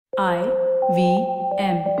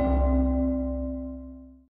IVM.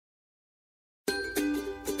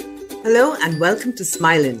 Hello and welcome to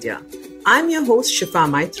Smile India. I'm your host Shifa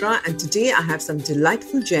Maitra, and today I have some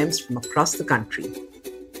delightful gems from across the country.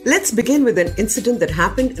 Let's begin with an incident that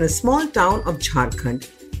happened in a small town of Jharkhand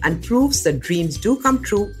and proves that dreams do come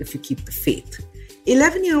true if you keep the faith.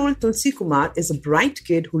 11-year-old Tulsi Kumar is a bright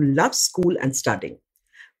kid who loves school and studying.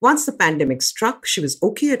 Once the pandemic struck, she was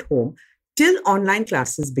okay at home till online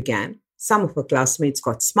classes began. Some of her classmates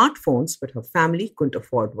got smartphones, but her family couldn't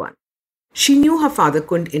afford one. She knew her father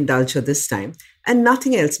couldn't indulge her this time, and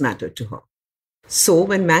nothing else mattered to her. So,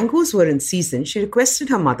 when mangoes were in season, she requested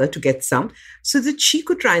her mother to get some so that she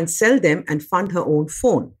could try and sell them and fund her own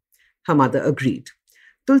phone. Her mother agreed.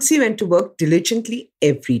 Tulsi went to work diligently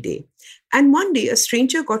every day. And one day, a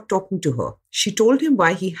stranger got talking to her. She told him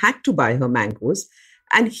why he had to buy her mangoes,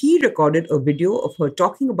 and he recorded a video of her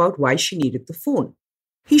talking about why she needed the phone.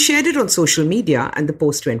 He shared it on social media, and the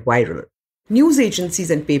post went viral. News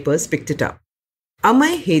agencies and papers picked it up.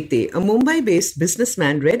 Amay Hete, a Mumbai-based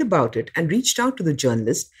businessman, read about it and reached out to the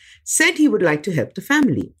journalist, said he would like to help the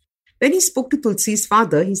family. When he spoke to Tulsi's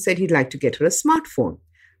father, he said he'd like to get her a smartphone.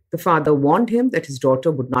 The father warned him that his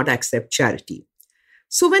daughter would not accept charity.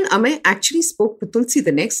 So when Amay actually spoke to Tulsi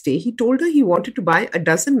the next day, he told her he wanted to buy a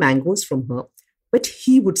dozen mangoes from her, but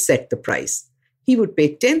he would set the price. He would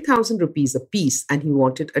pay 10,000 rupees a piece and he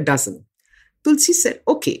wanted a dozen. Tulsi said,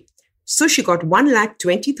 okay. So she got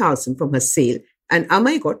 1,20,000 from her sale and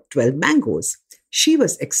Amay got 12 mangoes. She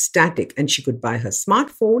was ecstatic and she could buy her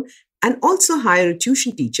smartphone and also hire a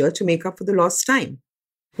tuition teacher to make up for the lost time.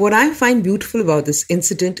 What I find beautiful about this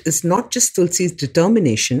incident is not just Tulsi's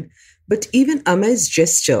determination, but even Amay's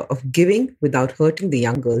gesture of giving without hurting the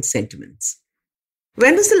young girl's sentiments.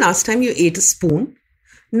 When was the last time you ate a spoon?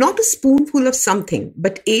 Not a spoonful of something,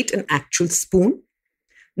 but ate an actual spoon?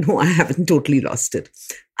 No, I haven't totally lost it.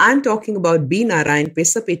 I'm talking about B. Narayan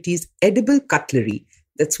Pesapetti's edible cutlery.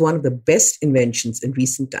 That's one of the best inventions in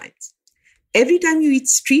recent times. Every time you eat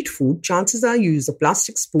street food, chances are you use a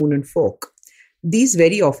plastic spoon and fork. These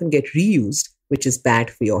very often get reused, which is bad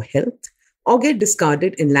for your health, or get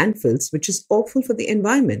discarded in landfills, which is awful for the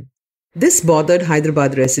environment. This bothered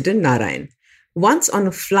Hyderabad resident Narayan. Once on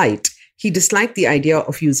a flight, he disliked the idea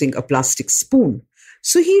of using a plastic spoon.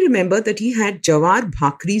 So he remembered that he had jawar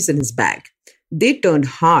bhakris in his bag. They turned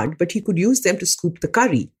hard, but he could use them to scoop the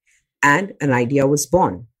curry. And an idea was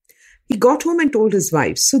born. He got home and told his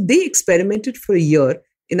wife. So they experimented for a year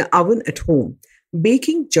in an oven at home,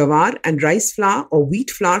 baking jawar and rice flour or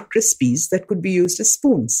wheat flour crispies that could be used as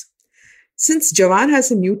spoons. Since jawar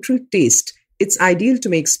has a neutral taste, it's ideal to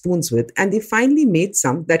make spoons with, and they finally made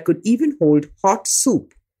some that could even hold hot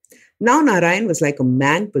soup. Now Narayan was like a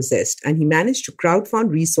man possessed, and he managed to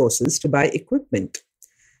crowdfund resources to buy equipment.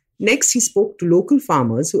 Next, he spoke to local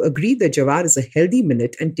farmers who agreed that jawar is a healthy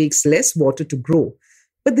millet and takes less water to grow,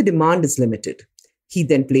 but the demand is limited. He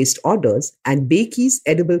then placed orders, and Beki's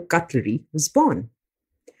edible cutlery was born.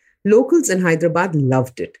 Locals in Hyderabad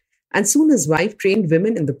loved it, and soon his wife trained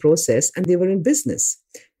women in the process, and they were in business.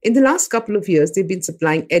 In the last couple of years, they've been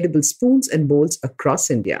supplying edible spoons and bowls across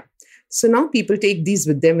India. So now people take these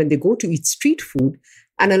with them when they go to eat street food,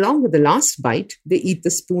 and along with the last bite, they eat the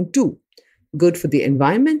spoon too. Good for the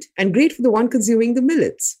environment and great for the one consuming the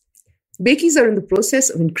millets. Bakis are in the process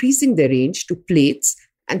of increasing their range to plates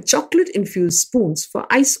and chocolate-infused spoons for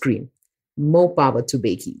ice cream. More power to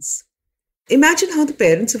Bakis. Imagine how the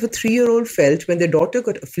parents of a 3-year-old felt when their daughter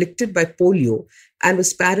got afflicted by polio and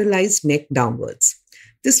was paralyzed neck downwards.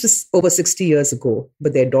 This was over 60 years ago,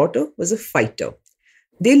 but their daughter was a fighter.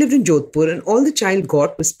 They lived in Jodhpur, and all the child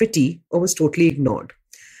got was pity or was totally ignored.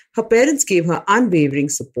 Her parents gave her unwavering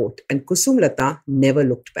support, and Kusum Lata never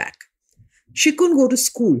looked back. She couldn't go to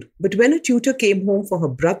school, but when a tutor came home for her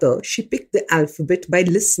brother, she picked the alphabet by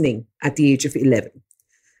listening at the age of 11.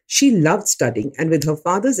 She loved studying, and with her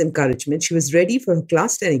father's encouragement, she was ready for her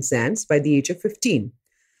class 10 exams by the age of 15.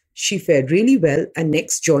 She fared really well and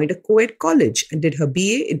next joined a co-ed college and did her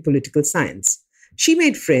BA in political science. She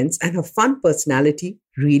made friends, and her fun personality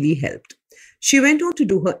really helped. She went on to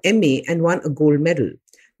do her MA and won a gold medal.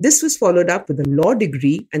 This was followed up with a law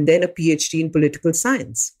degree and then a PhD in political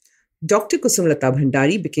science. Dr. Kusumlata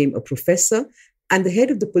Bhandari became a professor and the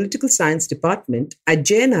head of the political science department at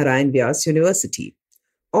Jai Narayan Vyas University.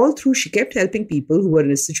 All through, she kept helping people who were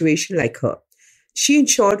in a situation like her. She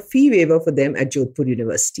ensured fee waiver for them at Jodhpur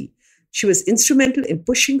University. She was instrumental in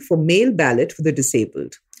pushing for male ballot for the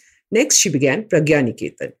disabled. Next, she began Pragya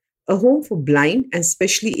Niketan, a home for blind and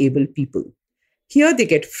specially able people. Here, they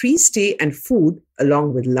get free stay and food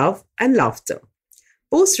along with love and laughter.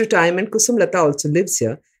 Post-retirement, Kusumlata also lives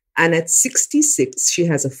here And at 66, she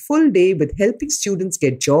has a full day with helping students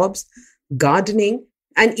get jobs, gardening,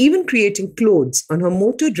 and even creating clothes on her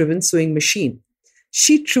motor-driven sewing machine.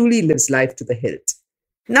 She truly lives life to the hilt.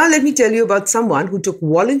 Now let me tell you about someone who took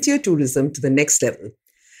volunteer tourism to the next level.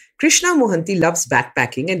 Krishna Mohanty loves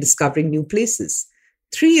backpacking and discovering new places.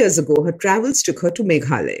 3 years ago, her travels took her to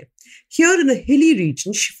Meghalaya. Here in a hilly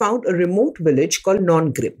region, she found a remote village called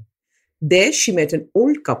Nongrim. There, she met an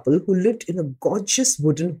old couple who lived in a gorgeous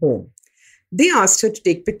wooden home. They asked her to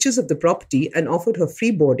take pictures of the property and offered her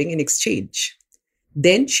free boarding in exchange.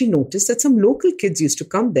 Then she noticed that some local kids used to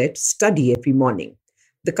come there to study every morning.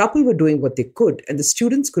 The couple were doing what they could, and the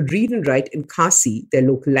students could read and write in Khasi, their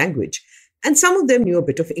local language, and some of them knew a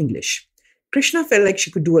bit of English. Krishna felt like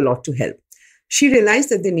she could do a lot to help. She realized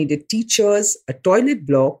that they needed teachers, a toilet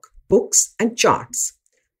block, books, and charts.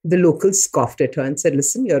 The locals scoffed at her and said,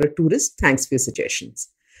 "Listen, you're a tourist. Thanks for your suggestions."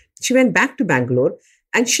 She went back to Bangalore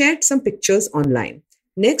and shared some pictures online.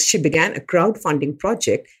 Next, she began a crowdfunding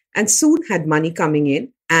project and soon had money coming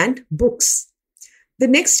in and books. The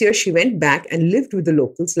next year, she went back and lived with the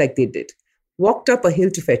locals like they did, walked up a hill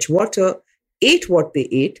to fetch water, ate what they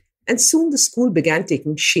ate, and soon the school began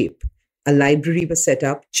taking shape. A library was set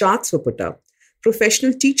up, charts were put up,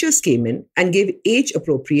 professional teachers came in and gave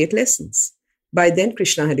age-appropriate lessons. By then,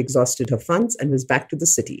 Krishna had exhausted her funds and was back to the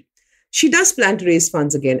city. She does plan to raise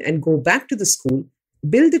funds again and go back to the school,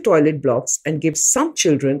 build the toilet blocks, and give some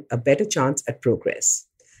children a better chance at progress.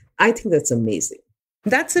 I think that's amazing.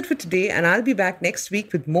 That's it for today, and I'll be back next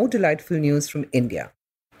week with more delightful news from India.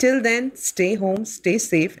 Till then, stay home, stay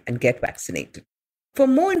safe, and get vaccinated. For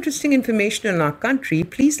more interesting information on our country,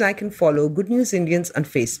 please like and follow Good News Indians on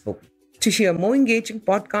Facebook. To hear more engaging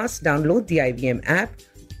podcasts, download the IVM app,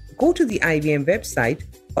 go to the IVM website,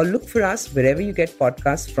 or look for us wherever you get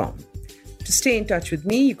podcasts from. To stay in touch with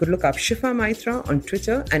me, you could look up Shifa Maitra on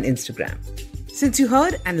Twitter and Instagram. Since you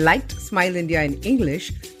heard and liked Smile India in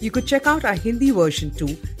English, you could check out our Hindi version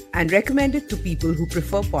too and recommend it to people who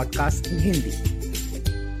prefer podcasts in Hindi.